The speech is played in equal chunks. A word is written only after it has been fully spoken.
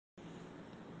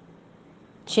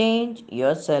Change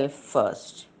yourself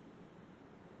first.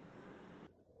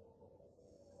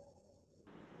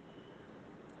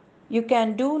 You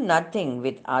can do nothing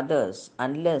with others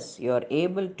unless you are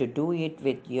able to do it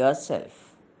with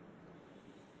yourself.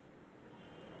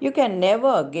 You can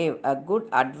never give a good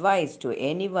advice to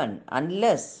anyone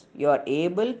unless you are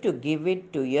able to give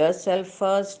it to yourself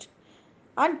first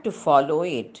and to follow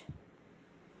it.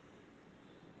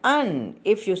 And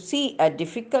if you see a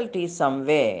difficulty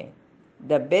somewhere,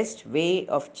 the best way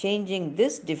of changing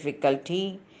this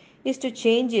difficulty is to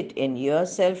change it in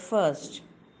yourself first.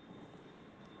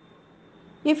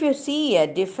 If you see a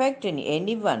defect in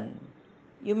anyone,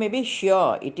 you may be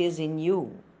sure it is in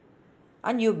you,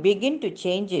 and you begin to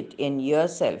change it in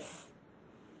yourself.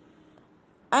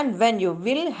 And when you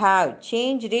will have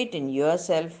changed it in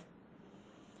yourself,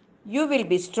 you will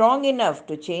be strong enough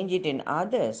to change it in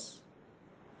others.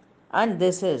 And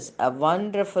this is a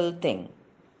wonderful thing.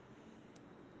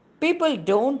 People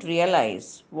don't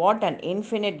realize what an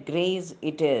infinite grace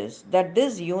it is that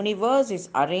this universe is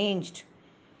arranged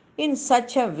in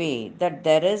such a way that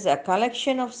there is a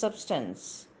collection of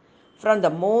substance, from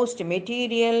the most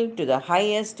material to the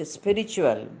highest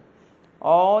spiritual,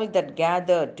 all that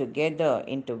gather together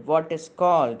into what is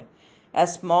called a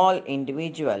small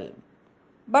individual,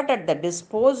 but at the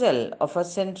disposal of a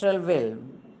central will.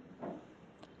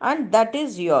 And that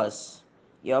is yours,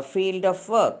 your field of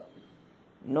work.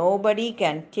 Nobody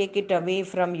can take it away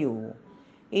from you.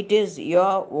 It is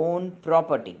your own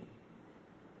property.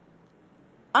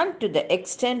 And to the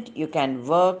extent you can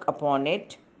work upon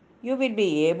it, you will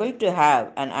be able to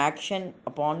have an action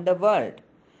upon the world,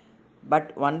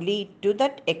 but only to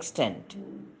that extent.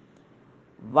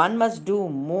 One must do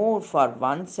more for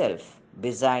oneself,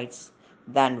 besides,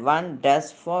 than one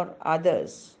does for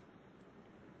others.